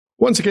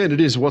Once again, it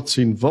is What's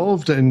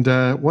Involved, and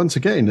once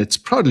again, it's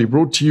proudly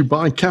brought to you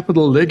by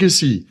Capital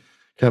Legacy.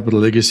 Capital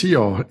Legacy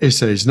are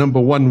SA's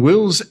 #1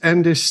 wills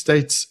and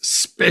estates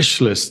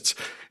specialists.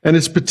 And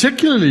it's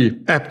particularly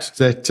apt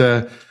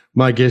that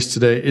my guest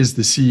today is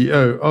the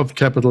CEO of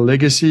Capital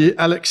Legacy,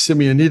 Alex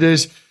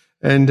Simeonides,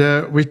 and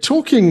we're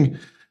talking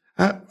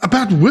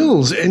about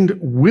wills and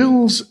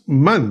Wills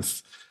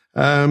Month.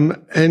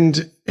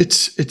 And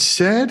it's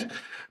sad,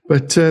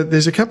 but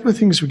there's a couple of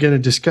things we're going to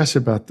discuss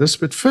about this.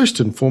 But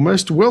first and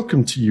foremost,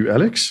 welcome to you,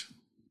 Alex.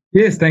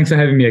 Yes, thanks for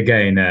having me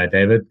again,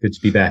 David. Good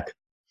to be back.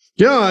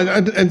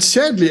 Yeah, and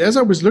sadly, as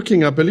I was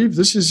looking, I believe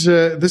this is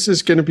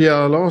going to be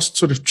our last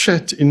sort of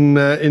chat in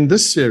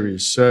this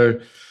series. So,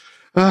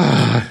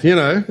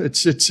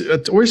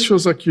 it always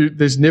feels like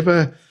there's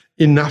never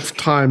enough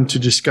time to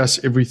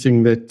discuss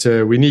everything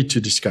that we need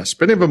to discuss.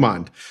 But never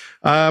mind.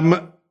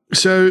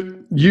 So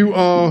you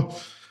are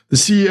the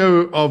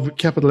CEO of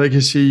Capital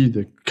Legacy,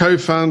 the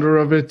co-founder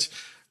of it.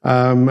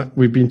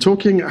 We've been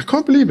talking. I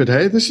can't believe it.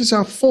 Hey, this is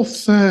our fourth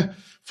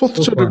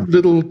sort of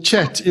little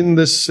chat in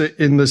this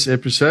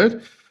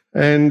episode,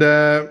 and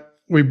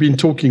we've been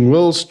talking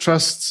wills,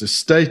 trusts,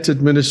 estate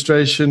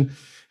administration,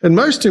 and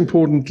most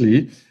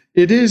importantly,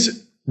 it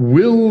is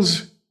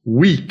Wills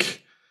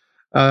Week.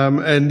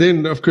 And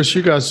then, of course,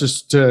 you guys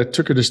just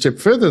took it a step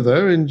further,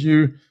 though, and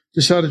you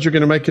decided you're going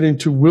to make it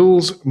into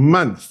Wills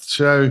Month.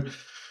 So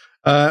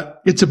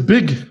it's a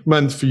big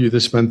month for you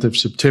this month of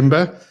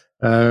September.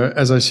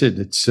 As I said,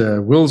 it's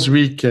Wills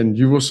Week, and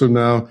you've also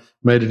now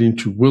made it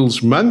into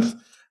Wills Month.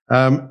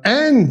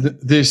 And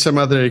there's some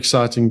other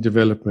exciting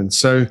developments.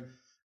 So,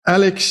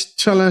 Alex,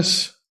 tell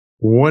us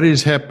what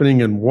is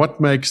happening and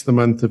what makes the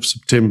month of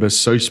September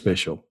so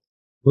special.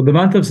 Well, the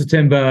month of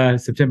September,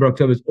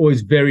 October is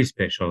always very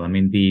special. I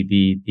mean,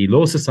 the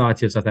Law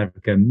Society of South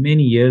Africa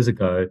many years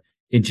ago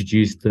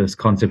introduced this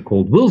concept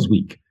called Wills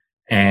Week.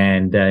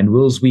 And in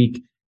Wills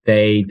Week,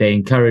 they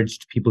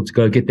encouraged people to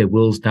go get their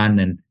wills done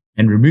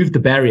and remove the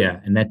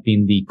barrier, and that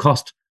being the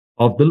cost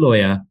of the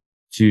lawyer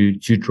to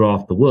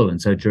draft the will. And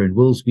so during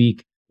Wills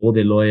Week, all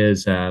their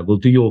lawyers will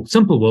do your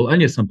simple will,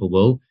 only a simple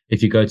will,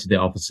 if you go to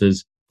their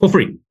offices for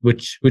free,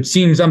 which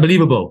seems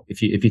unbelievable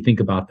if you think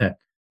about that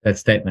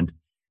statement.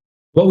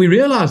 What we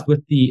realized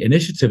with the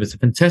initiative, it's a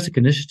fantastic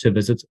initiative,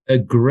 is it's a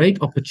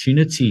great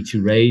opportunity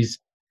to raise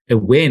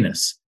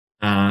awareness.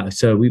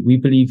 So we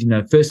believe,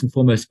 first and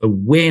foremost,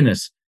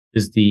 awareness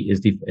is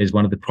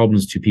one of the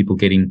problems to people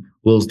getting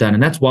wills done.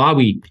 And that's why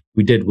we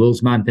did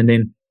Wills Month. And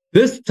then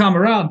this time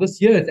around, this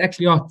year, it's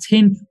actually our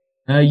 10th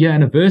year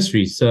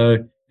anniversary. So,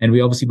 and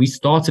we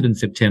started in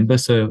September.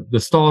 So the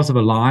stars have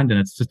aligned, and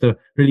it's just a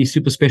really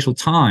super special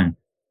time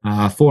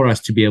for us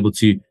to be able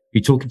to be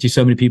talking to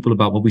so many people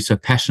about what we're so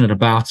passionate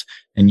about,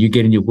 and you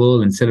getting your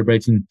will and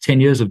celebrating 10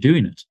 years of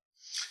doing it.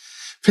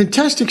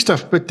 Fantastic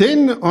stuff. But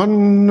then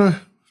on,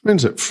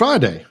 when's it?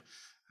 Friday,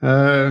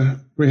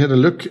 we had a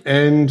look,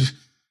 and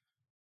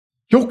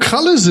your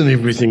colors and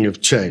everything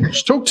have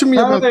changed. Talk to me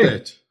about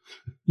that.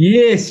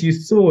 Yes, you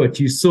saw it.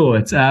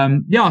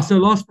 So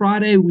last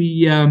Friday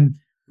we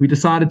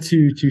decided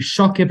to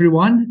shock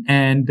everyone,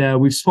 and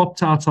we've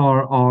swapped out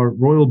our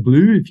royal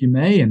blue, if you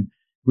may, and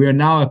we are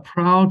now a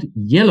proud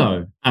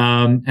yellow.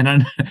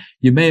 And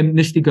you may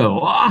initially go,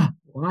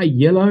 why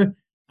yellow?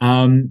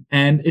 And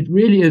it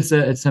really is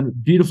it's a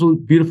beautiful,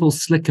 beautiful,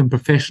 slick and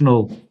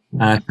professional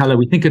color.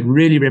 We think it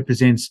really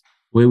represents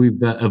where we've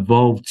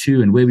evolved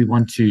to and where we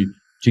want to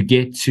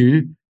get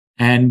to.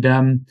 And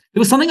there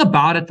was something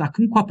about it I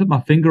couldn't quite put my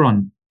finger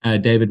on,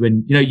 David,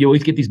 when you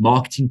always get these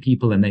marketing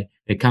people, and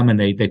they come and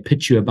they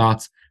pitch you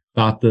about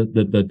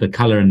the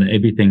color and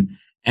everything.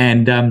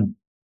 And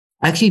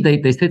actually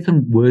they said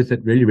some words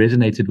that really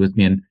resonated with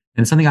me,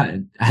 and something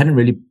I hadn't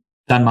really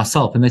done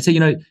myself. And they say,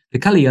 the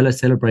color yellow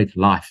celebrates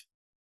life.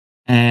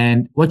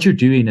 And what you're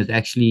doing is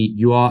actually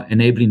you are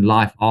enabling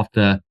life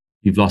after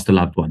you've lost a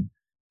loved one.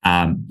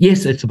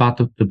 Yes, it's about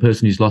the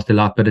person who's lost their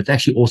life, but it's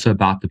actually also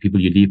about the people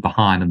you leave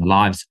behind and the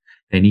lives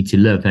they need to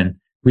live. And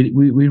we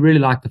really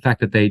like the fact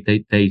that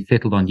they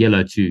settled on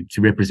yellow to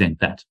represent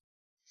that.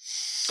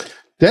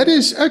 That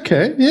is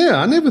okay. Yeah,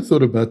 I never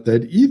thought about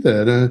that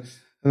either.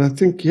 And I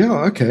think,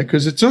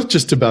 because it's not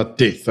just about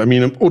death. I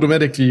mean,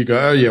 automatically you go,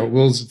 oh yeah,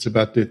 wills, it's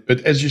about death.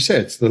 But as you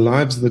said, it's the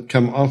lives that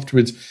come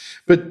afterwards.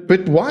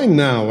 But why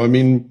now? I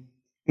mean,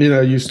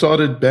 you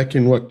started back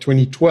in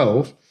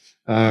 2012.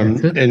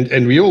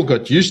 And we all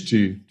got used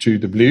to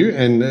the blue,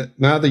 and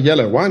now the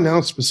yellow. Why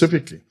now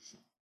specifically?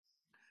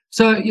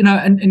 So,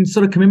 and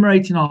sort of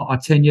commemorating our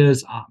 10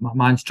 years,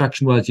 my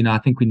instruction was, I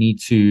think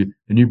the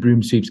new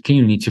broom sweeps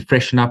clean. We need to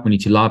freshen up. We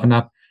need to liven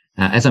up.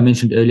 As I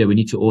mentioned earlier, we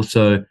need to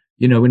also,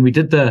 when we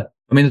did the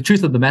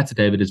truth of the matter,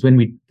 David, is when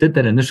we did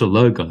that initial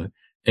logo,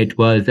 it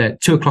was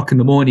at 2:00 in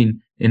the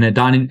morning at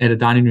a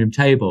dining room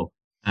table,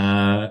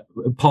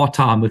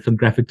 part-time with some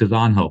graphic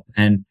design help.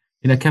 And,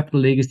 Capital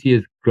Legacy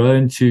has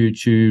grown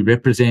to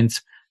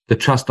represent the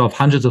trust of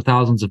hundreds of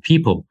thousands of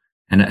people.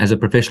 And as a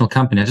professional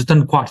company, I just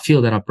didn't quite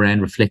feel that our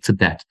brand reflected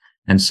that.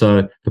 And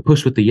so the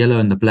push with the yellow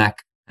and the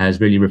black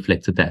has really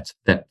reflected that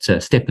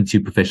step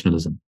into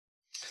professionalism.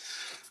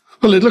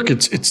 Well, look,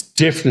 it's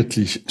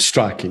definitely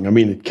striking. I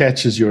mean, it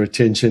catches your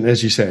attention.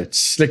 As you say, it's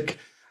slick.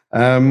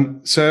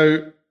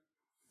 So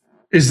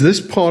is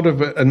this part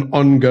of an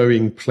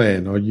ongoing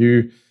plan? Are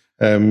you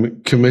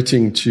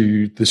committing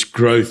to this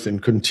growth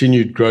and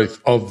continued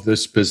growth of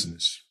this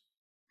business?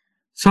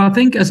 So I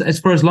think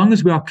for as long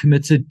as we are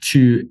committed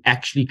to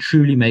actually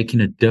truly making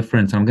a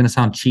difference, and I'm going to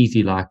sound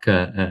cheesy like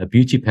a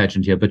beauty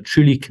pageant here, but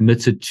truly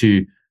committed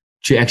to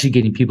actually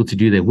getting people to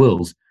do their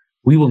wills,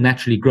 we will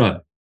naturally grow.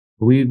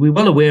 We're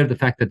well aware of the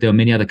fact that there are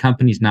many other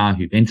companies now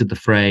who've entered the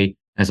fray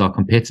as our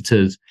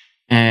competitors.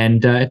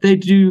 And if they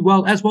do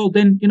well as well,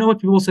 then you know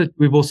what,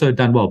 we've also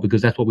done well,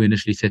 because that's what we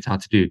initially set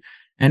out to do.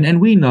 And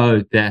we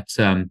know that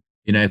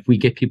if we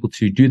get people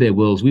to do their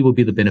wills, we will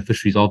be the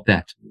beneficiaries of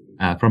that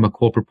from a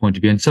corporate point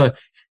of view.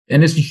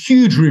 And there's a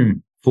huge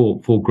room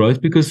for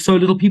growth because so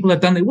little people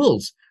have done their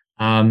wills.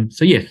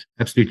 So yes,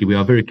 absolutely, we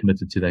are very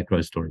committed to that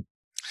growth story.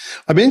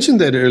 I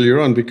mentioned that earlier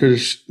on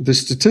because the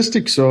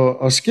statistics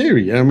are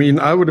scary. I mean,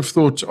 I would have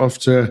thought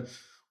after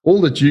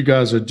all that you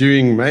guys are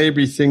doing,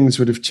 maybe things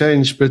would have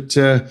changed. But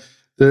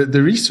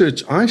the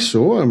research I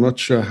saw, I'm not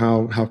sure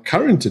how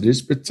current it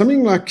is, but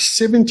something like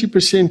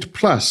 70%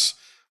 plus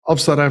of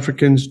South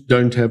Africans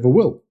don't have a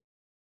will.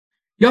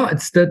 Yeah,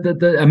 it's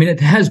I mean, it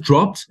has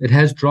dropped. It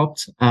has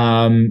dropped.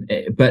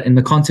 But in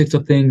the context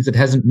of things, it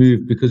hasn't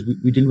moved because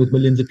we're dealing with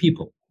millions of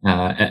people,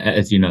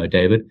 as you know,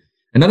 David.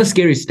 Another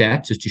scary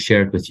stat, just to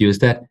share it with you, is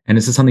that, and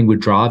this is something we're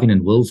driving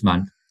in Wills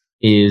Month,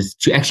 is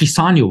to actually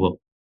sign your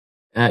will.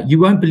 You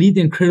won't believe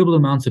the incredible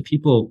amounts of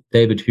people,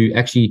 David, who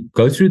actually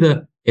go through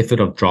the effort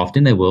of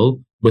drafting their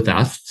will with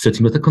us,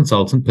 sitting with a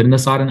consultant, putting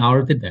aside an hour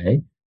of the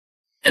day,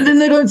 and then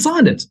they don't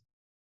sign it.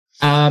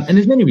 And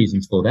there's many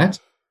reasons for that.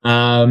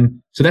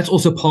 So that's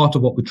also part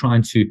of what we're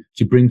trying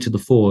to bring to the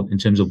fore in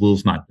terms of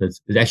Wills Month,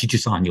 is actually to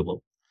sign your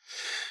will.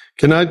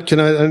 Can I,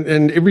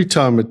 and every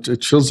time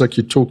it feels like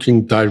you're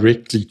talking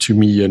directly to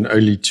me and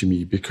only to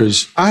me,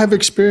 because I have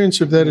experience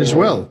of that as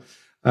well.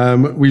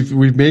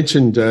 We've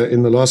mentioned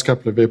in the last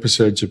couple of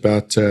episodes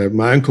about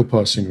my uncle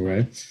passing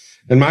away,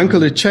 and my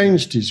uncle had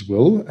changed his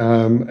will,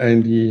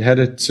 and he had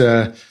it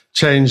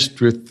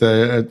changed with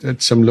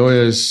at some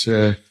lawyers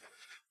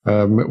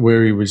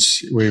where he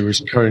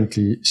was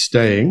currently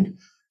staying,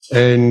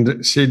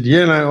 and said,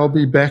 "Yeah, no, I'll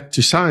be back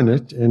to sign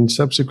it," and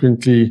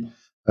subsequently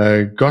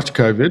got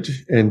COVID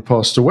and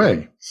passed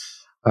away.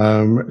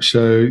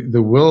 So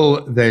the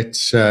will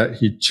that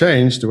he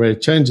changed, the way he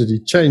changed it, he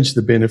changed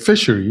the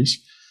beneficiaries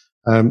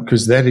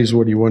because that is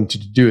what he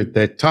wanted to do at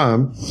that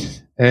time.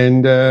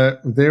 And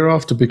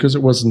thereafter, because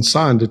it wasn't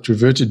signed, it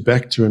reverted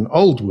back to an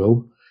old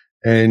will.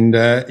 And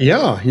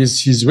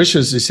his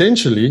wishes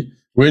essentially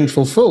weren't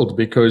fulfilled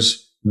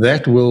because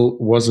that will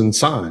wasn't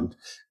signed.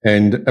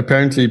 And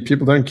apparently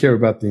people don't care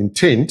about the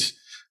intent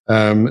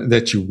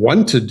that you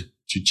wanted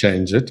to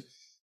change it.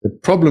 The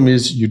problem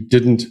is you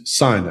didn't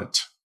sign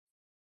it.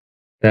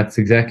 That's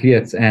exactly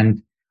it.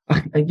 And, I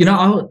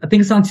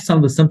think it's down to some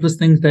of the simplest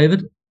things,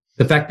 David.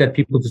 The fact that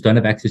people just don't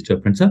have access to a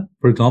printer,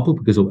 for example,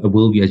 because a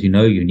will, as you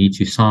know, you need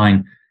to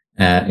sign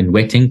in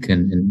wet ink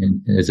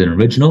and as an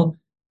original.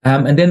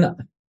 And then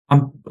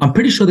I'm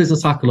pretty sure there's a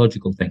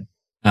psychological thing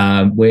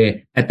where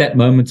at that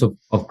moment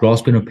of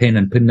grasping a pen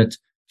and putting it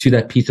to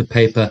that piece of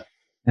paper,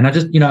 and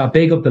I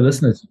beg of the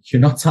listeners, you're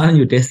not signing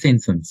your death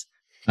sentence.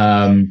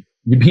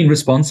 You're being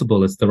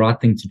responsible. It's the right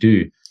thing to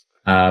do.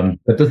 But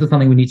this is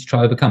something we need to try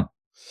to overcome.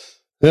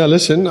 Yeah,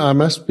 listen, I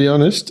must be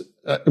honest.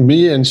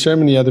 Me and so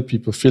many other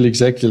people feel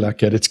exactly like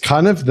that. It's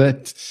kind of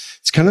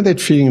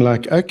that feeling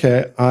like,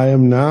 okay, I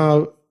am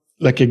now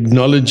like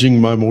acknowledging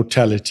my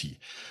mortality.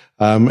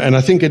 And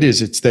I think it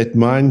is. It's that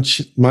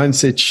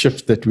mindset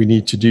shift that we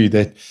need to do.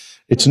 That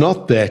it's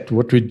not that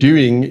what we're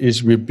doing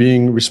is we're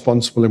being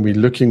responsible and we're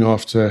looking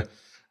after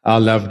our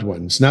loved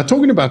ones. Now,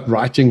 talking about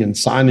writing and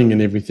signing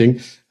and everything,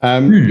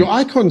 your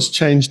icon's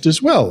changed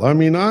as well. I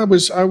mean, I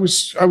was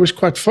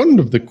quite fond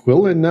of the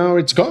quill, and now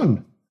it's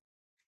gone.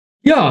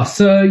 Yeah,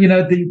 so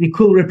the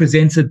quill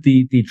represented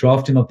the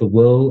drafting of the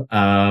will,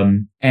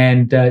 and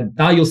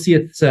now you'll see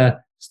it's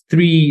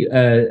three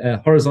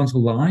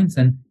horizontal lines,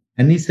 and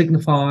these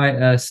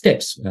signify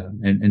steps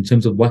in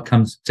terms of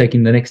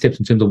taking the next steps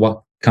in terms of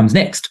what comes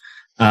next.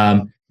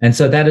 And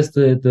so that is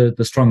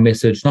the strong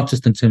message, not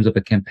just in terms of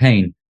a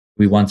campaign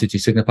we wanted to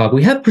signify, but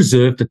we have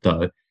preserved it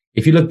though.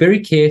 If you look very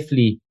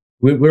carefully,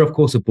 we're of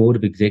course a board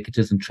of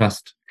executives and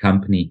trust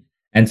company,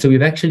 and so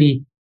we've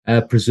actually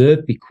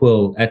preserved the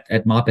quill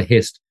at my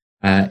behest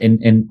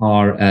in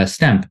our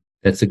stamp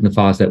that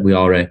signifies that we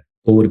are a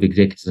board of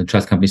executives and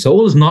trust company. So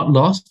all is not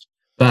lost,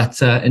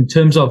 but in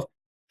terms of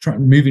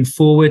moving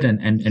forward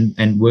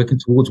and working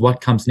towards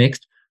what comes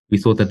next, we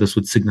thought that this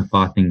would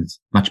signify things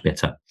much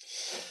better.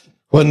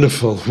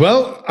 Wonderful.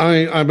 Well,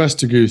 I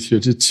must agree with you.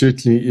 It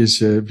certainly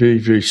is a very,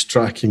 very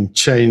striking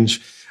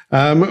change.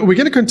 We're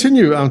going to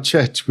continue our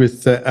chat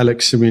with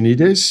Alex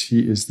Simonides.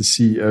 He is the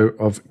CEO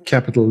of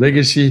Capital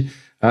Legacy.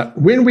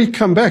 When we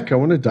come back, I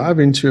want to dive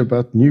into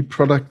about new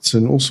products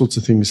and all sorts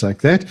of things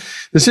like that.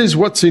 This is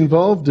What's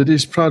Involved. It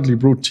is proudly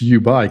brought to you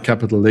by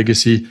Capital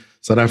Legacy.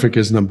 South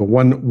Africa's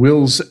 #1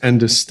 wills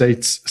and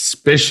estates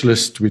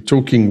specialist. We're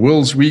talking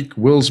Wills Week,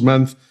 Wills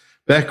Month.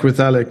 Back with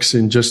Alex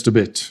in just a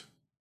bit.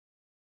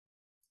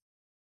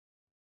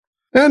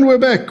 And we're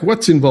back.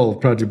 What's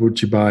involved? Proudly brought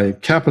to you by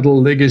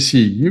Capital Legacy.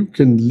 You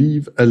can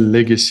leave a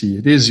legacy.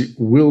 It is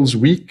Wills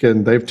Week,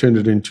 and they've turned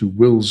it into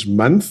Wills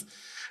Month.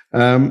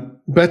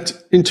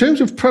 But in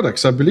terms of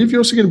products, I believe you're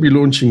also going to be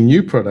launching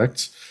new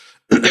products.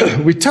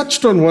 We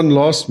touched on one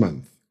last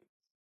month,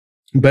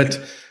 but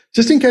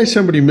just in case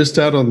somebody missed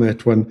out on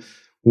that one,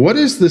 what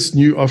is this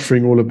new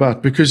offering all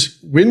about? Because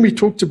when we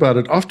talked about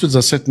it afterwards,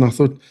 I sat and I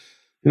thought,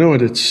 you know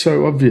what, it's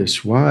so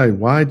obvious.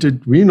 Why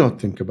did we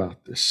not think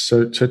about this?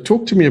 So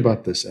talk to me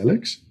about this,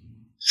 Alex.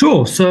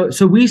 Sure. So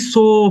we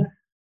saw.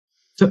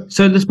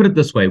 So let's put it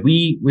this way: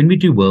 when we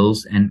do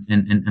wills, and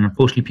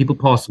unfortunately people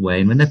pass away,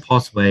 and when they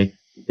pass away,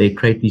 they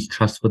create these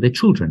trusts for their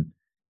children,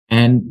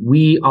 and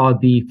we are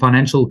the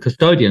financial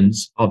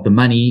custodians of the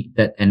money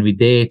and we're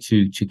there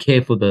to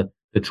care for the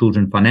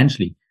children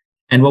financially.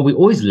 And what we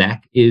always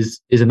lack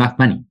is enough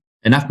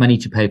money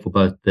to pay for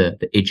both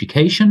the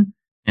education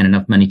and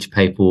enough money to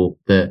pay for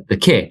the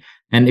care.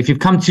 And if you've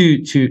come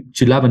to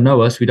love and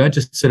know us, we don't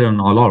just sit on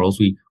our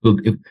laurels.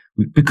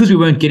 Because we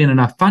weren't getting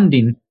enough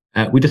funding,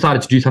 we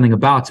decided to do something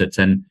about it,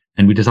 and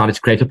we decided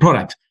to create a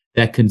product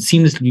that can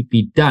seamlessly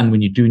be done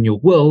when you're doing your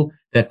will,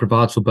 that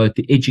provides for both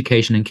the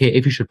education and care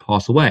if you should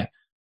pass away.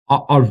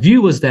 Our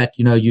view was that,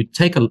 you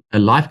take a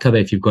life cover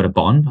if you've got a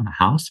bond on a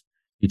house,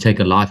 you take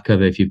a life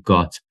cover if you've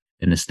got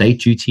an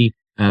estate duty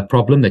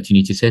problem that you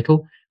need to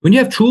settle. When you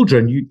have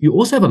children, you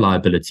also have a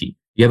liability.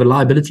 You have a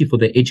liability for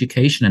their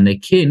education and their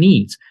care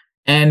needs.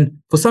 And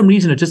for some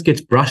reason, it just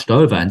gets brushed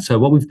over. And so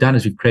what we've done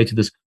is we've created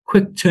this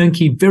quick,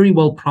 turnkey, very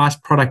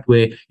well-priced product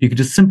where you can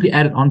just simply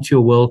add it onto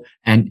your will,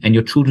 and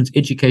your children's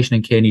education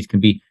and care needs can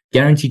be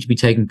guaranteed to be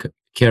taken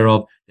care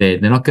of. The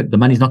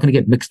money's not going to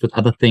get mixed with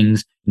other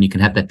things, and you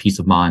can have that peace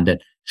of mind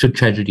that should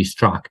tragedy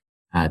strike,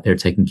 they're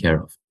taken care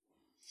of.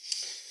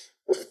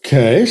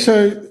 Okay,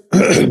 so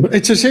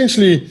it's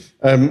essentially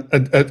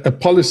a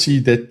policy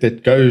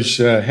that goes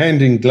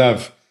hand in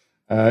glove.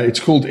 It's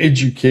called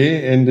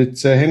EduCare, and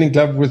it's hand in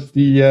glove with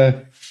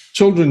the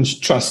children's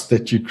trust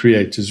that you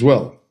create as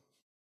well.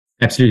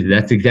 Absolutely,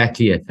 that's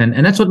exactly it.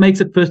 And that's what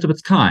makes it first of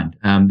its kind.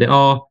 There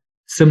are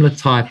similar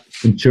type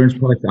insurance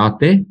products out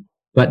there,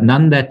 but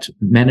none that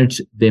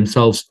manage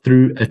themselves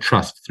through a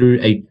trust, through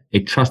a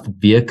trust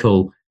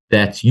vehicle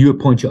that you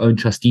appoint your own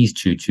trustees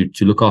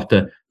to look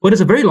after what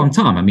is a very long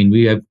time. I mean,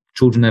 we have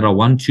children that are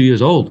 1-2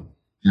 years old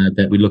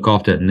that we look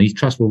after, and these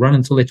trusts will run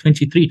until they're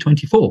 23,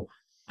 24.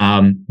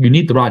 You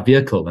need the right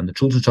vehicle, and the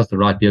Children's Trust, the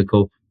right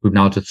vehicle. We've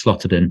now just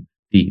slotted in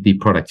the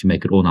product to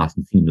make it all nice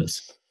and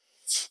seamless.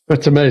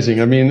 That's amazing.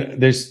 I mean,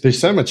 there's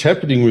so much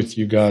happening with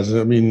you guys.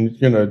 I mean,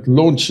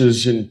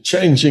 launches and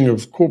changing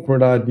of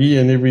corporate ID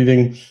and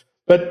everything.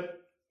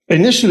 But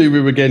initially,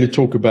 we were going to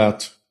talk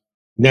about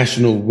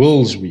National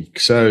Wills Week.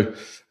 So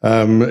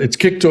it's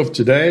kicked off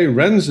today,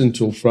 runs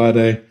until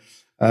Friday.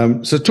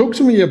 So talk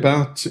to me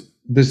about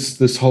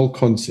this whole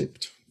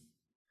concept.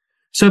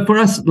 So for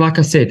us, like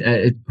I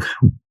said,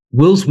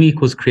 Wills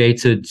Week was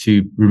created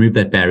to remove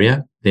that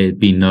barrier. There'd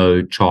be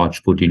no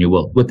charge for doing your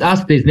will. With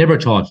us, there's never a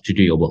charge to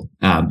do your will.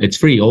 It's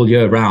free all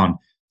year round.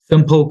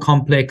 Simple,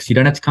 complex. You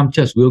don't have to come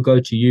to us. We'll go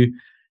to you.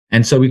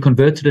 And so we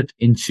converted it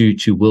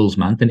into Wills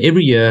Month. And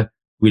every year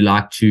we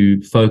like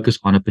to focus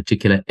on a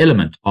particular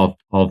element of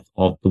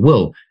the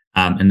will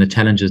and the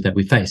challenges that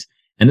we face.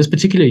 And this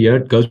particular year,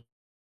 it goes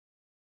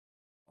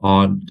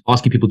on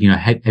asking people,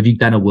 have you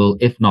done a will?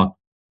 If not,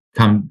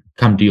 come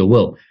do your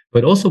will.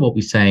 But also what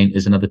we're saying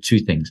is another two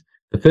things.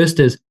 The first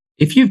is,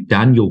 if you've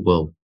done your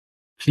will,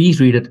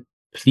 please read it,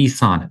 please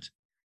sign it.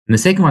 And the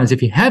second one is,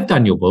 if you have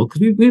done your will,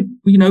 because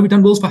we've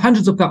done wills for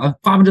hundreds of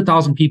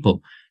 500,000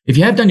 people. If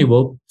you have done your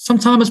will, some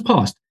time has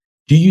passed.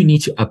 Do you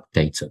need to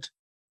update it?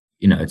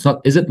 It's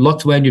not, is it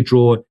locked away in your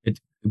drawer?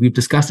 We've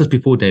discussed this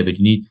before, David.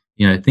 You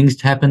need, things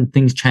happen,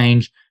 things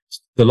change.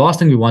 The last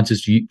thing we want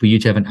is for you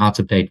to have an out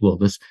of date will.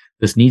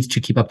 This needs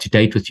to keep up to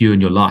date with you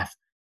and your life.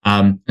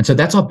 And so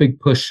that's our big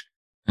push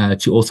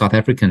to all South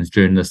Africans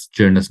during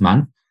this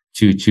month,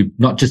 to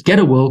not just get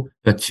a will,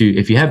 but to,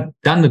 if you have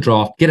done the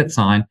draft, get it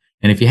signed.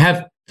 And if you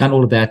have done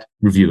all of that,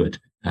 review it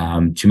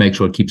to make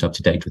sure it keeps up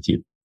to date with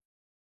you.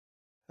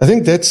 I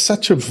think that's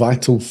such a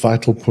vital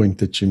point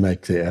that you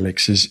make there,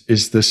 Alex,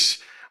 is this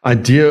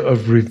idea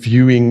of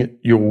reviewing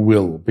your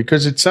will,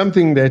 because it's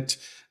something that,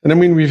 and I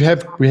mean, we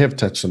have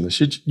touched on this.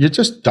 You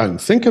just don't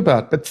think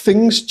about, but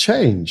things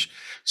change.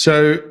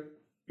 So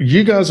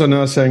you guys are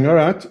now saying, all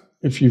right,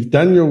 if you've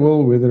done your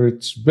will, whether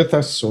it's with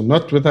us or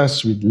not with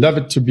us, we'd love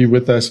it to be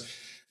with us.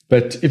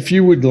 But if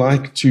you would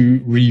like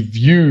to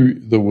review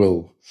the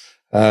will,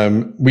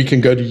 we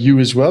can go to you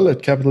as well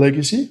at Capital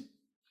Legacy.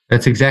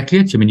 That's exactly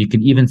it. I mean, you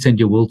can even send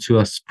your will to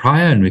us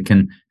prior, and we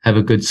can have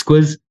a good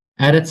squiz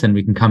at it, and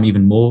we can come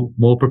even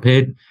more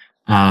prepared.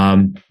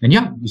 And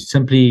yeah, you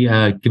simply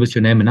give us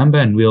your name and number,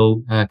 and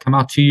we'll come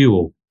out to you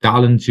or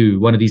dial into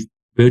one of these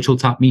virtual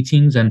type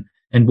meetings and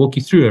walk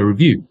you through a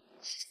review.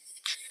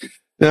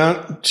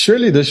 Now,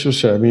 surely this will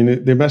show, I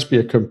mean, there must be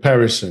a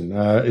comparison.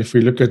 If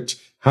we look at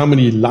how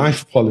many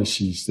life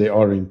policies there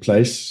are in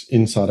place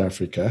in South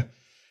Africa,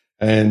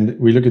 and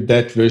we look at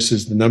that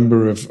versus the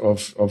number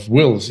of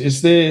wills,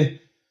 is there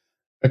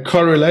a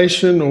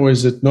correlation, or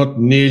is it not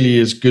nearly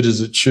as good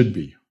as it should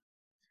be?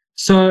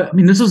 So, I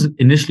mean, this was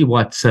initially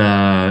what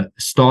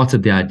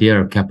started the idea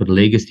of Capital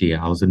Legacy.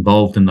 I was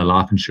involved in the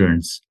life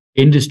insurance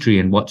industry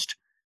and watched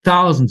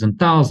thousands and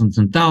thousands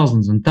and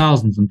thousands and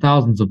thousands and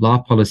thousands of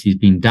life policies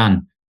being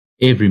done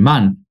every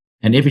month.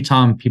 And every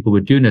time people were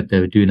doing it, they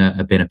were doing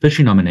a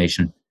beneficiary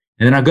nomination.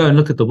 And then I go and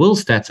look at the will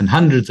stats, and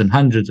hundreds and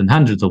hundreds and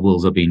hundreds of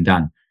wills are being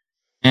done.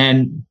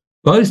 And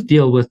both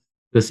deal with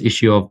this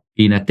issue of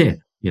being at death,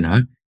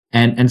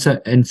 And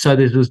so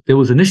there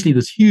was initially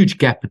this huge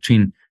gap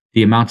between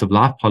the amount of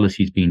life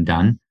policies being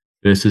done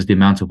versus the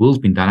amount of wills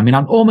being done. I mean,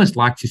 I'd almost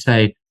like to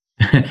say,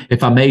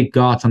 if I may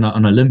go out on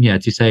a limb here,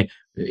 to say,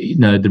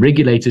 the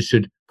regulators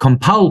should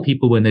compel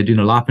people when they're doing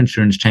a life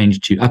insurance change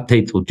to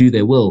update or do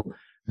their will.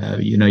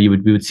 We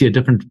would see a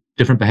different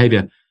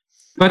behavior.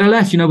 But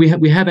alas,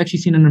 we have actually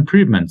seen an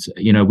improvement.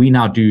 We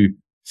now do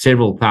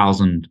several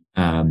thousand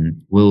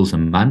wills a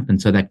month,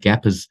 and so that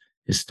gap is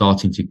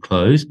starting to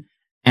close.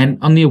 And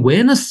on the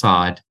awareness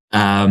side,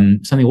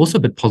 something also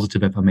a bit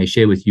positive, if I may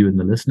share with you and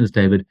the listeners,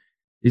 David,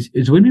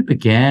 is when we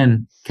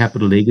began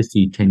Capital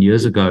Legacy 10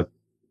 years ago,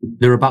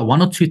 there were about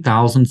 1,000 or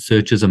 2,000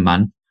 searches a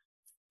month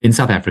in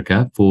South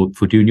Africa for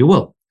doing your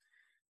will.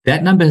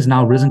 That number has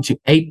now risen to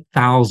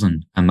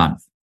 8,000 a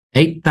month.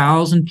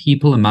 8,000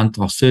 people a month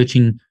are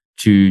searching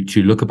to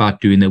look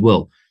about doing their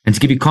will. And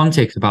to give you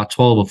context, about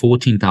 12 or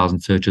 14,000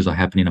 searches are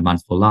happening a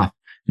month for life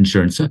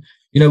insurance. So,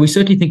 we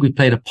certainly think we've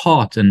played a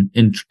part in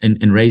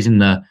raising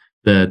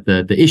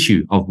the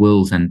issue of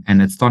wills, and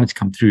it's starting to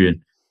come through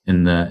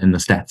in the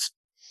stats.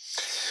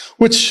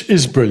 Which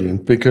is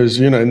brilliant, because,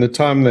 in the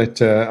time that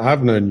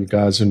I've known you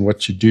guys and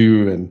what you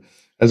do, and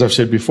as I've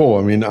said before,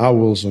 I mean, our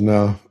wills are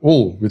now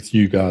all with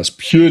you guys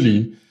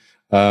purely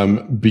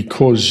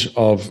because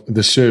of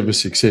the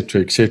service, et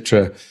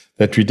cetera,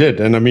 that we did.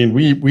 And I mean,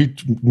 we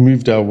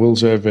moved our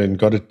wills over and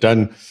got it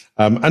done,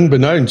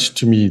 unbeknownst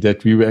to me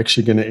that we were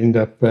actually going to end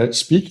up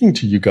speaking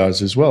to you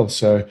guys as well.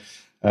 So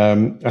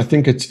I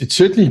think it's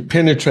certainly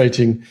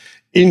penetrating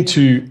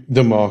into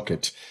the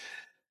market.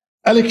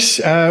 Alex,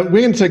 we're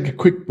going to take a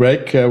quick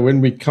break. When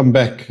we come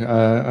back,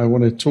 I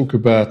want to talk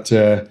about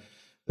the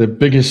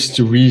biggest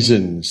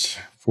reasons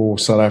for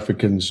South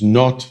Africans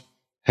not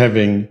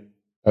having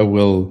a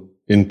will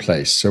in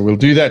place. So we'll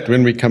do that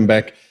when we come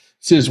back.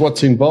 This is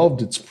What's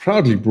Involved. It's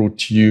proudly brought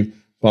to you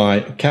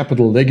by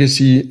Capital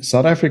Legacy,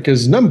 South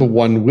Africa's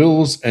 #1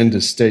 wills and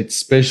estate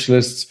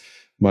specialists.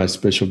 My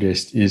special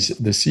guest is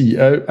the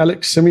CEO,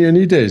 Alex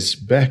Simeonides,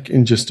 back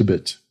in just a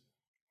bit.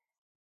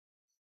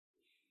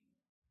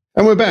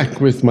 And we're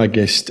back with my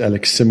guest,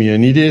 Alex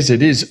Simeonides.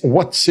 It is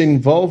What's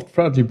Involved,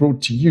 proudly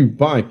brought to you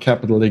by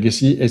Capital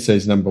Legacy,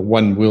 SA's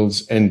 #1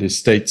 wills and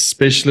estate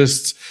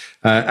specialists.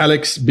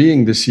 Alex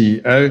being the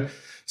CEO.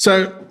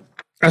 So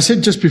I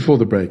said just before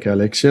the break,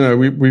 Alex,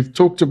 we've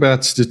talked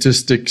about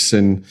statistics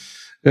and,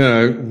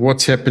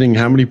 what's happening,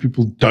 how many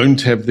people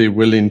don't have their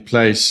will in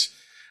place.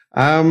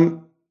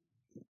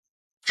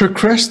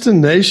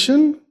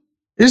 Procrastination,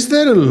 is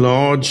that a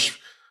large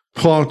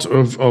part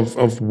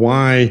of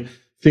why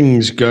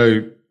things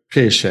go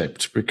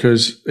pear-shaped?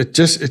 Because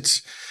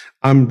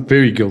I'm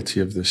very guilty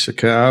of this.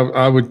 Okay,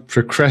 I would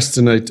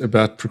procrastinate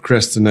about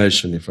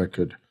procrastination if I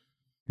could.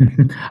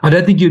 I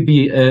don't think you'd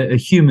be a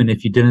human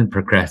if you didn't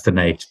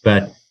procrastinate,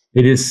 but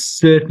it is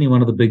certainly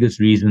one of the biggest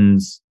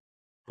reasons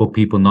for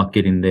people not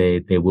getting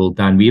their will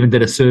done. We even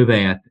did a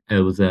survey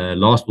it was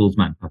last Wills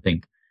Month, I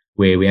think,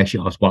 where we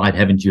actually asked, why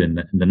haven't you? And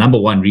the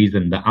 #1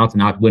 reason, the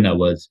out-and-out winner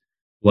was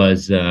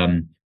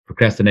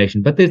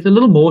procrastination. But there's a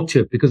little more to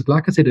it, because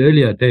like I said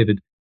earlier,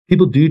 David,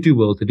 people do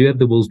wills. They do have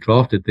the wills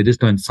drafted. They just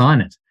don't sign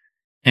it.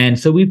 And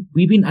so we've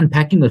been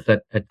unpacking this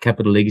at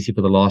Capital Legacy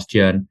for the last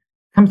year. And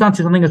it comes down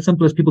to something as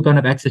simple as people don't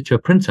have access to a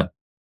printer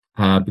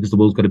because the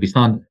will's got to be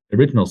signed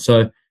original.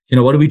 So,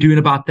 what are we doing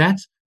about that?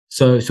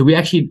 So we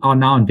actually are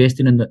now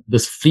investing in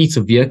this fleet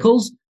of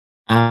vehicles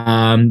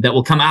that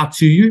will come out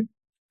to you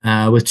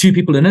with 2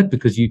 people in it,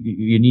 because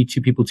you need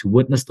 2 people to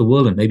witness the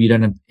will, and maybe you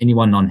don't have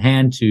anyone on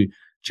hand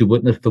to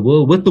witness the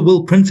will, with the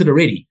will printed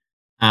already.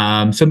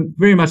 So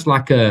very much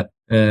like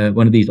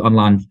one of these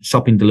online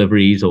shopping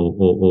deliveries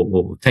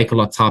or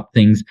Take-A-Lot type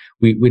things.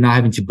 We're now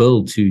having to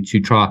build to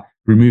try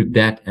remove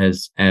that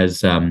as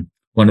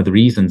one of the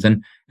reasons.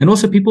 And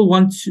also people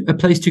want a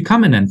place to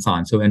come in and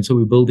sign. So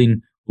we're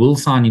building will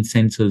signing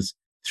centers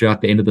throughout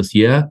the end of this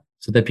year,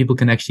 so that people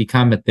can actually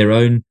come at their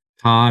own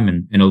time,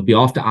 and it'll be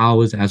after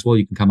hours as well.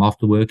 You can come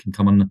after work and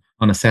come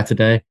on a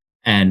Saturday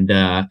and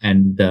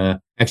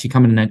actually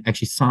come in and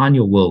actually sign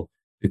your will,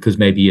 because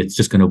maybe it's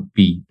just going to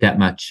be that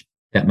much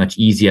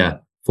easier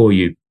for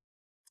you.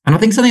 And I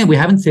think something that we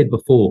haven't said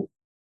before,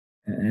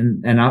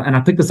 and I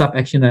picked this up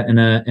actually in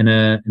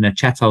a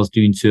chat I was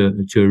doing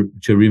to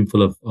a room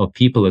full of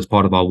people as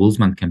part of our Wills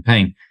Month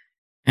campaign,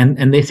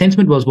 and their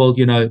sentiment was, well,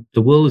 the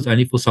will is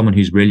only for someone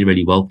who's really,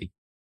 really wealthy.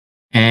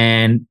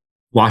 And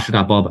why should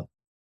I bother?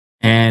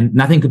 And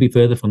nothing could be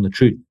further from the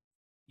truth.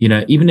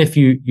 Even if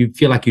you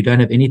feel like you don't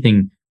have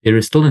anything, there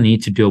is still a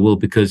need to do a will,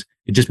 because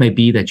it just may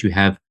be that you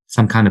have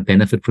some kind of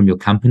benefit from your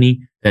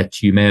company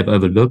that you may have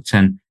overlooked,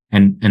 and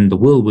the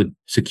will would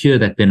secure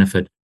that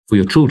benefit for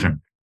your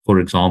children, for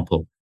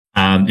example.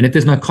 And if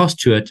there's no cost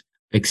to it,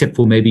 except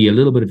for maybe a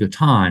little bit of your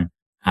time,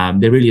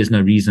 there really is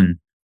no reason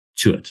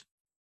to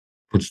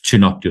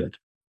not do it.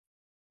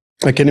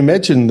 I can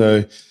imagine,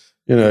 though,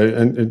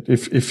 and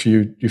if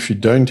you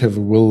don't have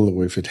a will,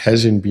 or if it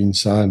hasn't been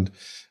signed,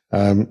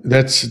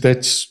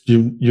 that's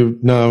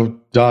you've now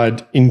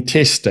died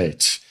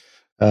intestate.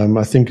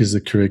 I think is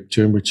the correct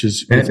term, which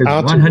is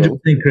without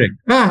 100% correct.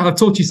 I've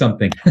taught you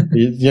something.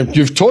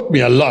 You've taught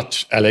me a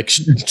lot,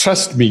 Alex.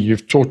 Trust me,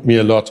 you've taught me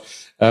a lot.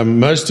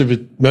 Most of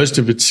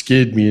it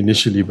scared me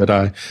initially, but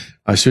I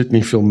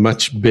certainly feel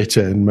much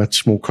better and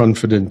much more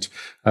confident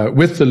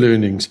with the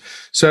learnings.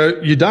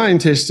 So you die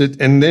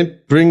intestate, and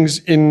that brings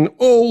in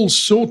all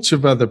sorts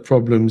of other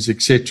problems,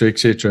 etc.,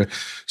 etc.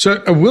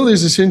 So a will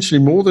is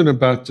essentially more than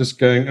about just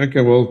going,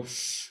 okay, well,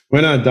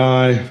 when I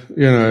die,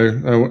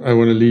 I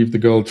want to leave the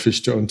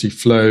goldfish to Auntie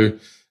Flo,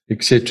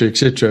 etc.,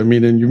 etc. I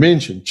mean, and you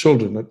mentioned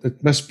children.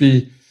 It must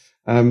be,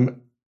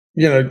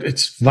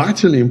 it's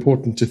vitally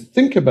important to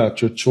think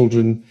about your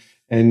children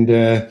and,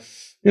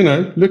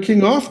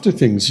 looking after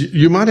things.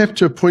 You might have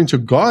to appoint a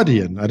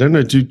guardian. I don't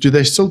know. Do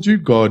they still do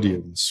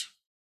guardians?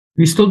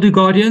 We still do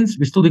guardians.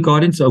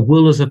 A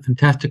will is a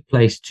fantastic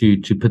place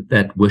to put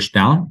that wish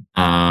down.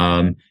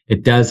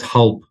 It does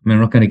help. I mean,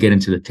 I'm not going to get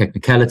into the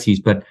technicalities,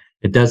 but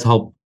it does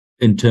help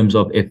in terms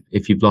of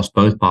if you've lost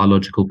both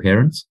biological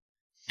parents,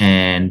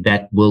 and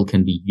that will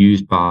can be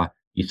used by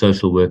your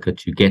social worker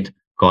to get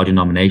guardian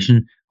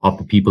nomination of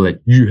the people that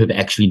you have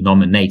actually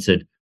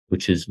nominated,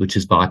 which is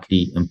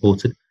vitally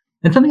important.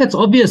 And something that's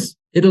obvious,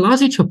 it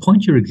allows you to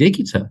appoint your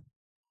executor,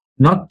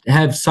 not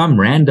have some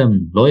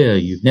random lawyer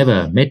you've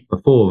never met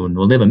before and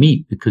will never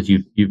meet because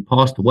you've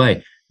passed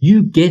away.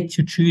 You get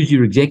to choose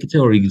your executor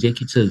or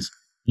executors.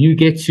 You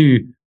get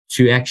to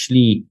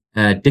actually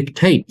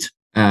dictate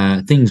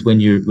things when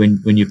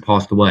you've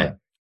passed away.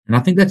 And I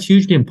think that's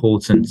hugely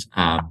important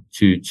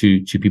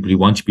to people who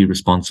want to be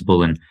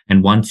responsible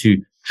and want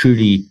to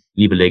truly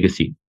leave a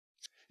legacy.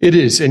 It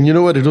is. And you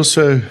know what? It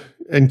also,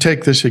 and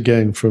take this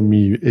again from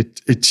me,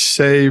 it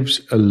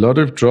saves a lot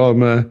of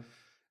drama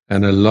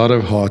and a lot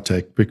of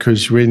heartache,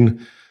 because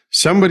when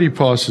somebody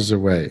passes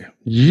away,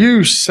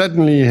 you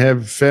suddenly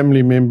have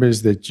family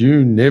members that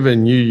you never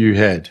knew you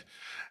had.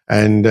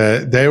 And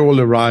they're all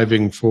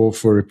arriving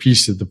for a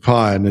piece of the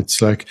pie. And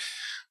it's like,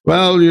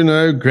 well,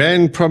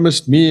 Gran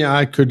promised me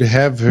I could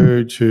have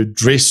her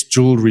dress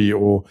jewelry,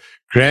 or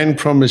Gran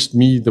promised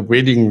me the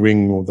wedding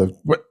ring,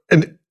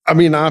 and I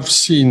mean, I've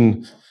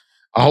seen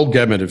a whole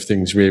gamut of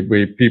things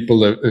where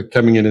people are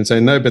coming in and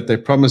saying, no, but they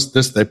promised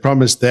this, they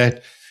promised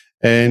that.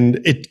 And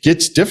it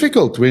gets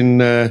difficult when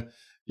you're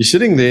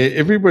sitting there.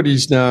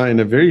 Everybody's now in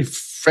a very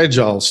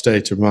fragile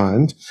state of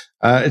mind.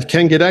 It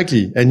can get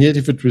ugly. And yet,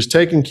 if it was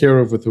taken care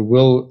of with a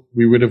will,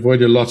 we would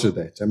avoid a lot of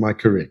that. Am I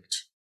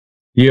correct?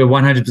 You're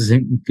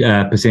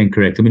 100%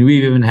 correct. I mean,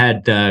 we've even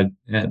had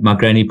my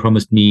granny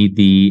promised me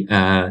the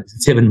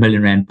 7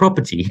 million rand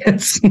property,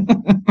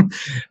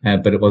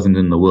 but it wasn't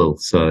in the will.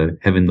 So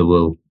having the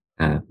will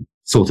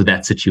sorted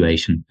that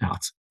situation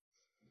out.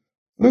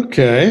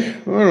 Okay,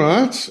 all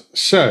right.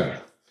 So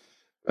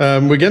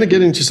we're going to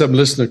get into some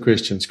listener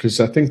questions, because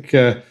I think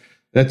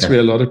that's where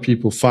a lot of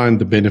people find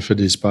the benefit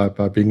is by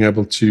being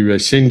able to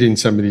send in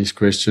some of these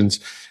questions.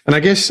 And I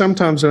guess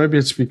sometimes maybe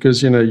it's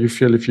because, you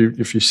feel if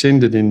you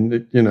send it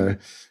in, you're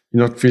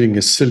not feeling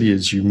as silly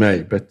as you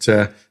may, but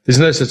there's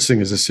no such thing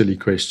as a silly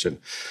question.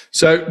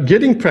 So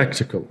getting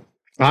practical,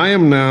 I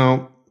am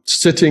now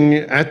sitting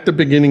at the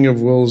beginning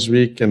of Wills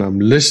Week and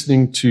I'm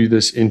listening to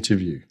this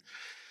interview,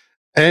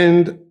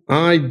 and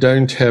I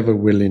don't have a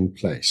will in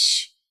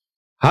place.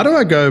 How do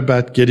I go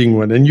about getting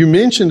one? And you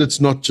mentioned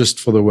it's not just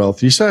for the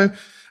wealthy. So,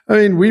 I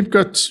mean, we've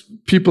got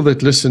people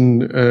that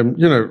listen,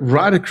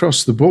 right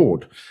across the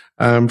board,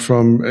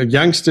 from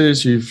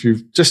youngsters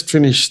who've just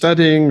finished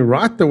studying,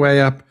 right the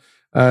way up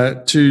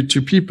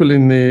to people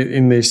in their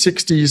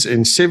 60s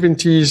and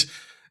 70s,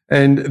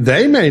 and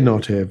they may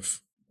not have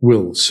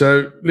wills.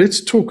 So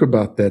let's talk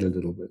about that a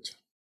little bit.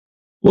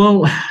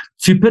 Well,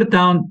 to put it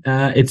down,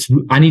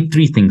 I need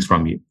three things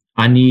from you.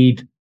 I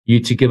need you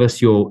to give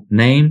us your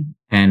name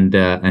and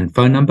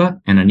phone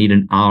number, and I need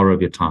an hour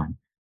of your time.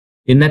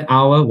 In that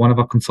hour, one of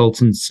our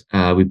consultants,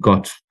 we've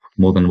got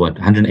more than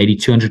 180,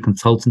 200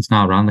 consultants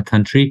now around the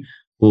country,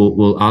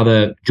 will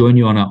either join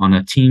you on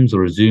a Teams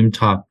or a Zoom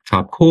type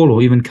call,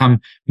 or even come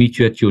meet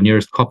you at your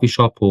nearest coffee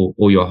shop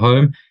or your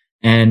home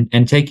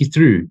and take you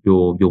through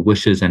your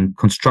wishes and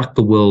construct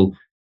the will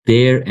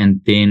there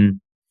and then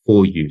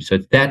for you. So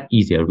it's that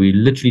easier. We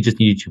literally just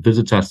need you to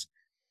visit us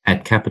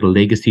at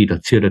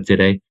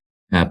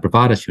capitallegacy.co.za,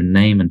 provide us your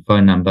name and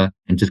phone number,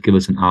 and just give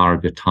us an hour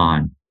of your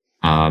time.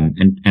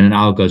 And an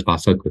hour goes by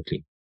so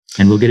quickly,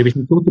 and we'll get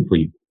everything sorted for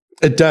you.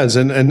 It does.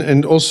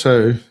 And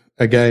also,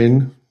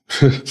 again,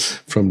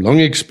 from long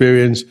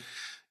experience,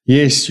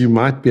 yes, you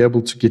might be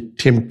able to get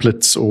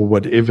templates or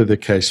whatever the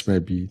case may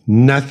be.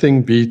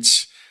 Nothing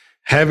beats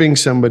having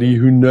somebody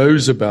who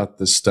knows about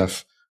this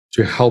stuff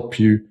to help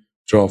you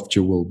draft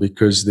your will,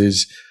 because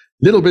there's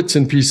little bits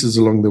and pieces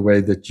along the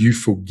way that you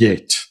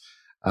forget.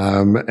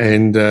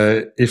 And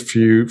if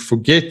you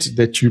forget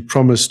that you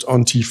promised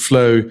Auntie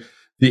Flo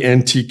the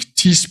antique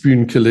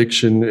teaspoon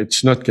collection,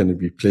 it's not going to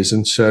be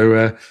pleasant.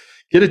 So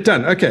get it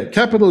done. Okay,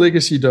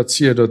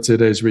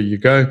 capitallegacy.co.za is where you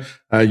go.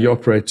 You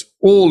operate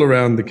all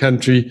around the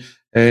country,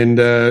 and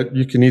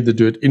you can either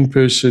do it in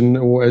person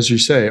or, as you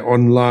say,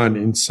 online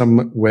in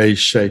some way,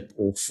 shape,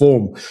 or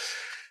form.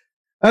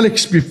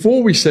 Alex,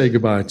 before we say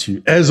goodbye to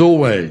you, as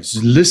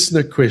always,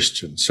 listener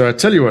questions. So I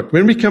tell you what,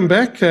 when we come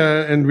back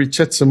and we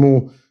chat some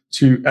more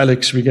to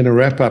Alex, we're going to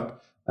wrap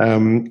up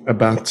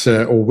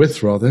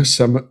with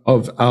some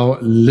of our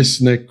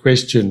listener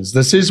questions.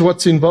 This is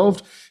What's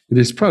Involved. It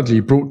is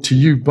proudly brought to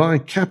you by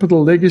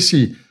Capital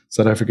Legacy,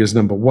 South Africa's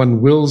 #1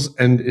 wills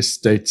and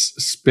estates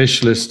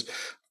specialist.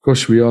 Of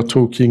course, we are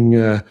talking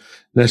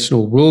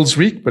National Wills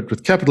Week, but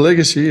with Capital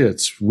Legacy,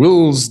 it's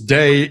Wills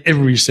Day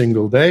every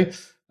single day.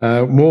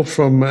 More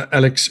from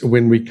Alex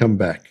when we come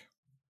back.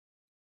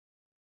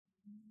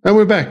 And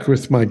we're back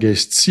with my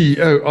guest,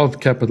 CEO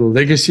of Capital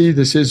Legacy.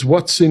 This is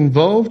What's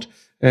Involved,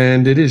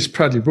 and it is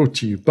proudly brought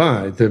to you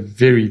by the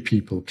very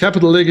people.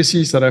 Capital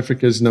Legacy, South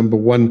Africa's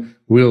 #1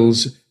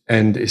 wills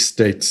and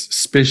estates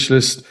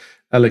specialist.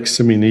 Alex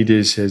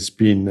Simonides has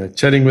been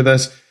chatting with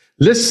us.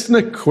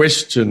 Listener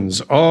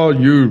questions. Are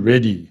you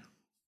ready?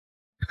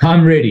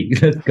 I'm ready.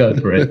 Let's go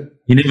for it.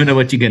 You never know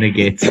what you're going to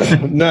get.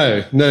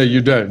 No,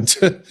 you don't.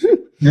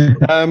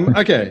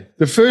 Okay,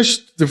 the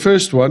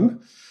first one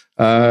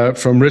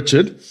from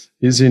Richard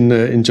is in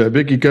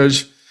Joburg. He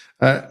goes,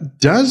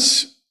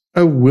 does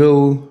a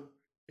will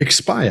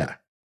expire?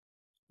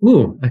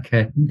 Oh,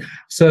 okay.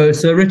 So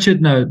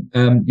Richard, no,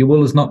 your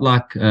will is not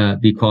like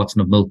the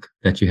carton of milk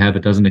that you have.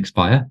 It doesn't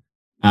expire,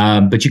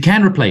 but you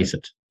can replace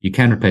it.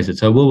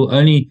 So a will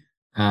only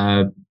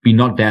be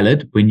not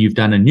valid when you've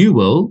done a new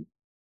will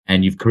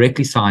and you've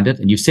correctly signed it,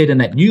 and you've said in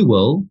that new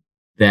will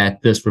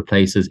that this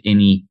replaces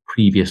any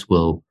previous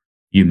will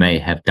you may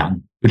have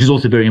done, which is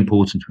also very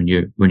important when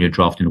you're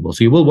drafting a will.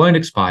 So your will won't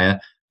expire.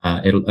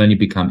 It'll only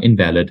become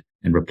invalid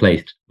and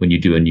replaced when you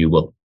do a new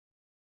will.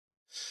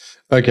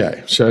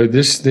 Okay, so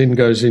this then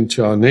goes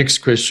into our next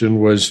question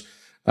was,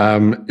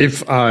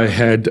 if I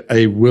had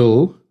a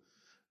will,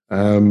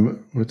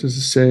 what does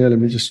it say? Let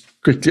me just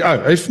quickly,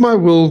 if my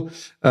will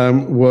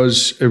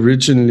was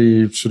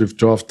originally sort of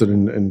drafted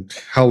and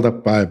held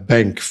up by a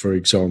bank, for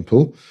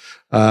example,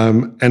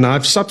 and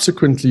I've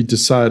subsequently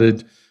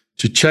decided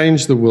to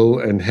change the will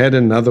and had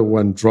another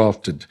one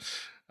drafted,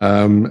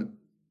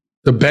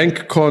 the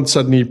bank can't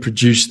suddenly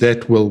produce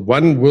that will.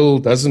 One will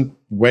doesn't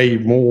weigh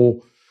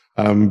more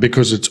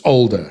because it's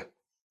older.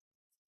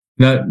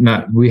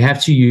 No, we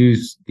have to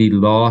use the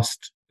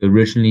last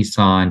originally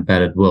signed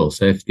valid will.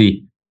 So if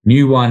the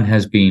new one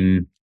has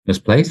been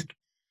misplaced,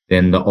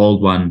 then the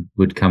old one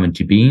would come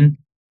into being.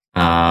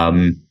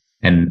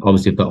 And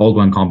obviously, if the old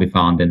one can't be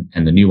found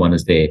and the new one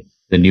is there,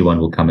 the new one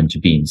will come into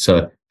being.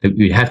 So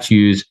we'd have to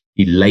use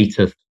the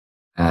latest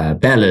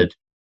valid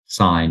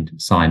signed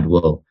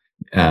will.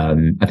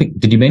 I think,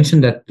 did you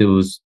mention that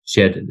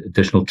she had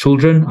additional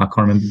children? I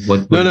can't remember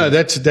what. No,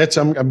 that's.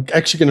 I'm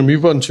actually going to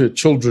move on to a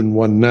children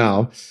one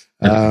now.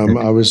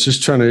 I was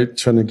just trying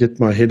to get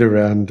my head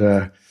around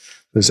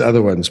those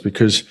other ones,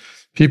 because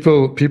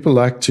people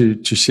like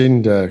to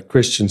send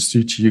questions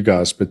through to you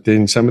guys, but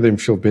then some of them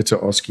feel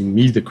better asking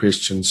me the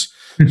questions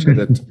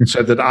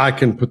so that I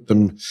can put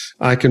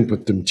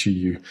them to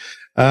you.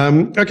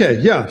 Okay,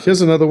 yeah.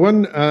 Here's another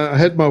one. I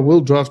had my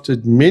will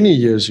drafted many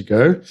years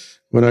ago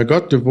when I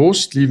got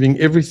divorced, leaving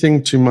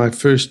everything to my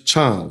first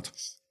child.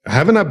 I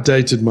haven't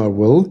updated my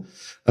will.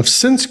 I've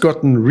since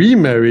gotten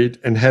remarried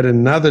and had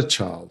another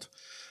child.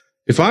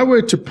 If I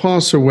were to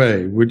pass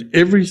away, would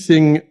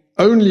everything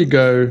only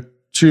go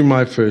to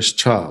my first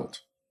child?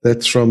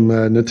 That's from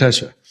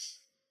Natasha.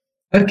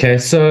 Okay,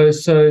 so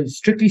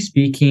strictly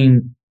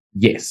speaking,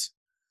 yes.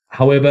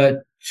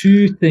 However,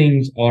 two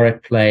things are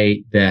at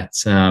play that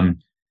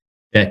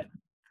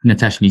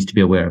Natasha needs to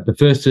be aware of. The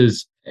first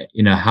is,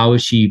 how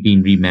is she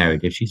being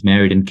remarried? If she's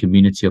married in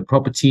community or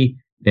property,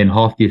 then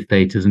half the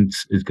estate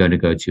is going to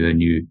go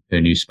to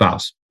her new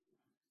spouse.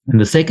 And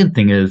the second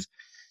thing is,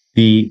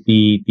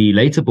 the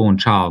later born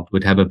child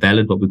would have a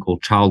valid, what we call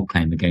child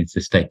claim against the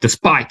estate,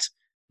 despite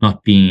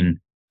not being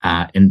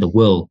in the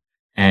will.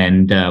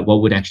 And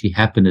what would actually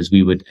happen is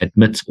we would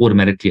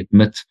automatically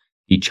admit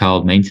the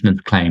child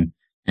maintenance claim.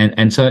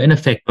 And so in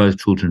effect, both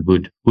children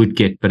would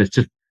get, but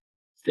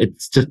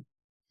it's just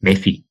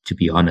messy, to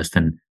be honest.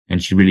 And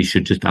she really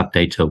should just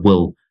update her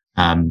will,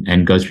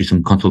 and go through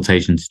some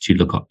consultations to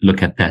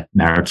look at that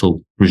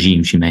marital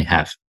regime she may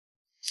have.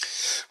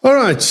 All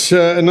right.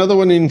 Another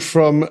one in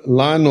from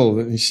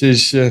Lionel. He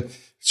says,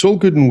 it's all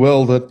good and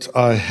well that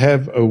I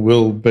have a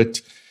will,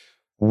 but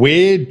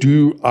where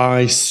do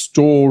I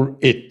store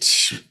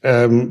it?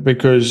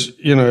 Because,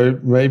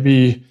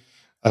 maybe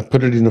I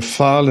put it in a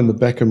file in the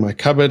back of my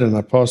cupboard and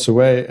I pass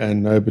away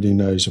and nobody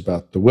knows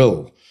about the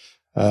will.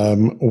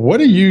 What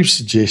do you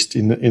suggest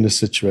in a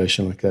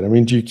situation like that? I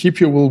mean, do you keep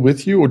your will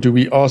with you, or do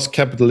we ask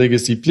Capital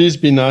Legacy, please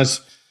be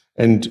nice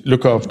and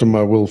look after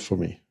my will for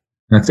me?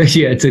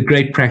 It's a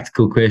great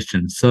practical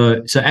question.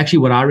 So actually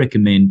what I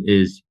recommend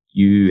is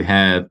you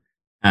have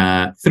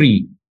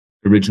 3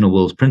 original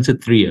wills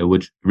printed, 3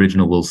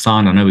 original wills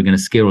signed. I know we're going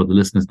to scare all the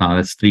listeners now.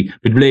 That's 3,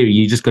 but really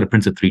you just got to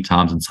print it 3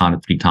 times and sign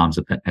it 3 times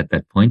at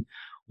that point.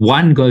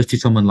 1 goes to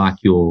someone like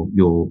your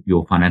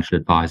financial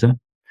advisor.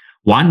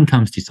 1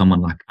 comes to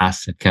someone like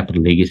us at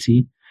Capital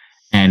Legacy,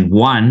 and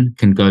 1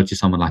 can go to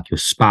someone like your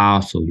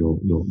spouse or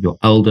your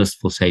eldest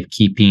for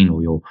safekeeping,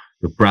 or your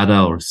brother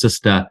or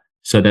sister,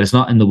 so that it's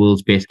not in the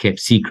world's best kept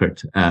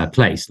secret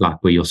place,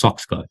 like where your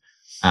socks go.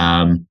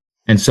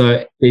 And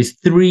so there's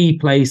 3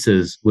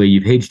 places where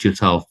you've hedged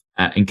yourself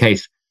in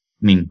case.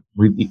 I mean,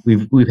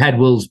 we've had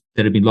wills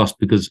that have been lost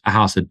because a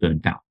house had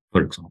burned down,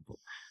 for example.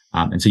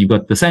 And so you've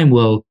got the same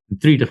will in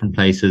 3 different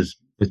places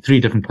with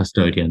 3 different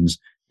custodians,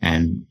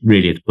 and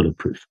really it's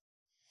bulletproof.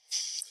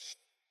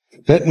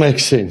 That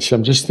makes sense.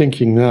 I'm just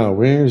thinking now,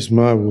 where is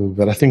my will?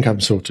 But I think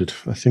I'm sorted.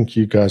 I think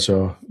you guys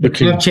are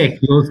looking. Check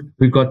yours.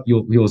 We've got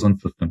yours on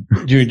system.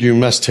 You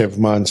must have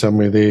mine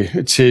somewhere there.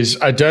 It says,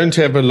 I don't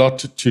have a lot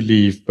to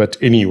leave, but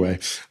anyway.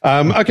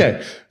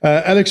 Okay.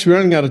 Alex, we're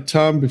running out of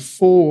time.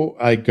 Before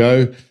I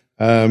go,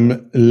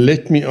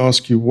 let me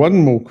ask you one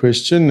more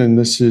question. And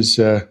this is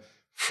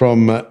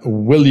from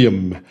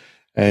William.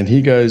 And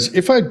he goes,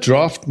 if I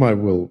draft my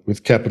will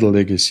with Capital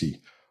Legacy,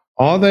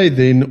 are they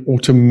then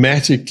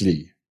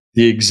automatically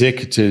the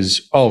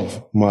executors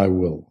of my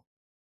will?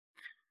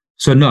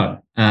 So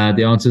no,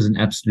 the answer is an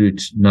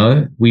absolute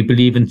no. We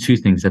believe in 2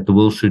 things: that the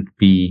will should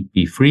be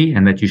free,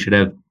 and that you should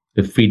have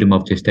the freedom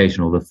of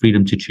gestation, or the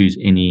freedom to choose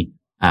any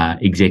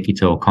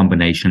executor or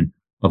combination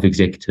of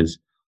executors.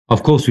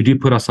 Of course, we do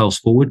put ourselves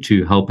forward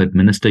to help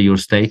administer your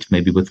estate,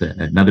 maybe with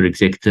another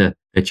executor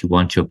that you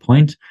want to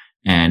appoint,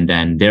 and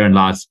therein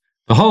lies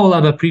the whole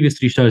other previous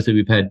 3 shows that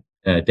we've had,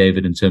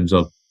 David, in terms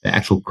of the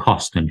actual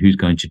cost and who's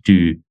going to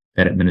do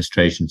that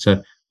administration.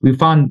 So we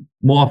find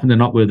more often than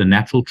not we're the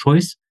natural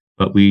choice,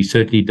 but we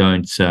certainly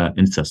don't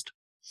insist.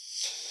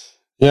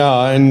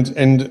 Yeah, and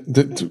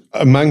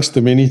amongst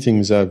the many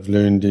things I've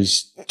learned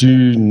is,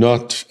 do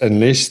not,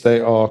 unless they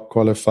are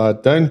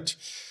qualified, don't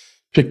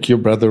pick your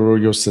brother or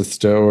your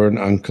sister or an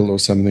uncle or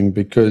something,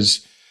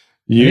 because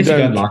you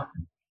don't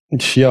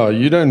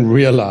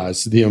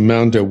realize the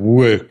amount of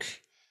work.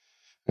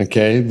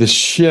 Okay, the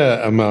sheer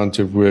amount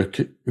of work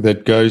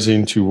that goes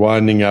into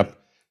winding up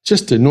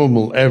just a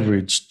normal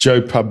average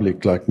Joe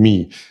public like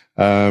me,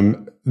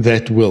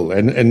 that will.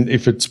 And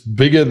if it's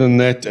bigger than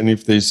that, and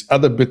if there's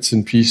other bits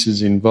and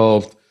pieces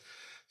involved,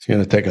 it's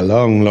going to take a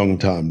long, long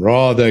time.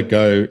 Rather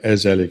go,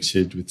 as Alex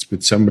said,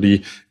 with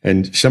somebody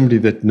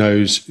that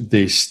knows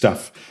their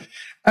stuff.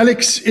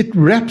 Alex, it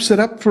wraps it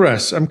up for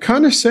us. I'm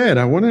kind of sad.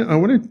 I want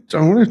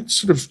to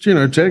sort of,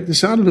 drag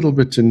this out a little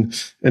bit and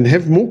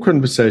have more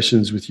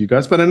conversations with you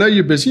guys. But I know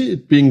you're busy,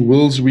 it being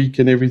Wills Week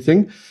and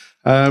everything.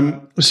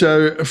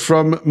 So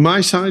from my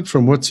side,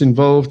 from what's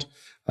involved,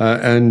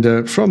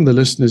 and from the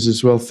listeners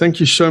as well, thank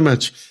you so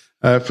much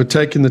for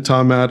taking the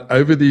time out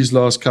over these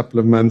last couple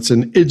of months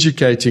and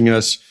educating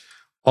us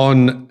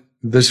on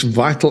this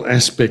vital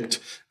aspect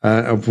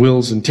of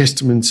wills and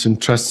testaments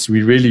and trusts.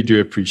 We really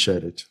do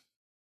appreciate it.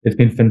 It's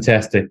been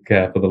fantastic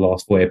for the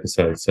last 4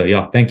 episodes. So,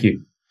 yeah, thank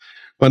you.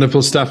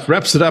 Wonderful stuff.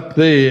 Wraps it up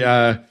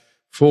there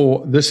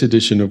for this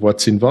edition of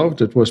What's Involved.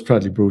 It was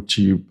proudly brought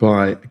to you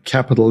by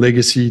Capital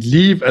Legacy.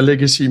 Leave a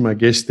legacy. My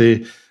guest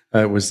there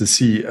was the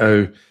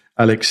CEO,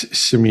 Alex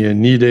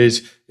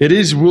Simeonides. It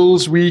is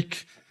Wills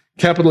Week.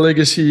 Capital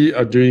Legacy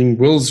are doing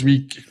Wills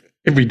Week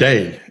every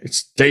day.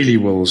 It's daily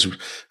wills.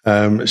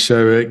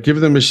 So give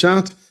them a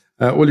shout.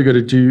 All you got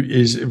to do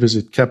is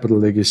visit Capital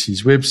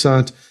Legacy's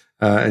website.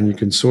 And you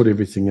can sort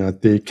everything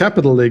out there,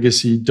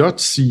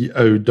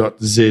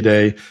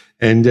 capitallegacy.co.za,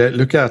 and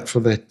look out for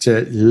that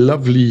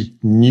lovely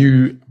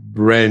new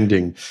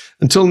branding.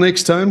 Until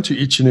next time, to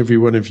each and every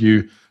one of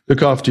you,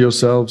 look after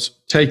yourselves,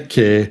 take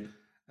care,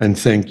 and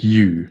thank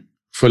you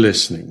for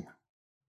listening.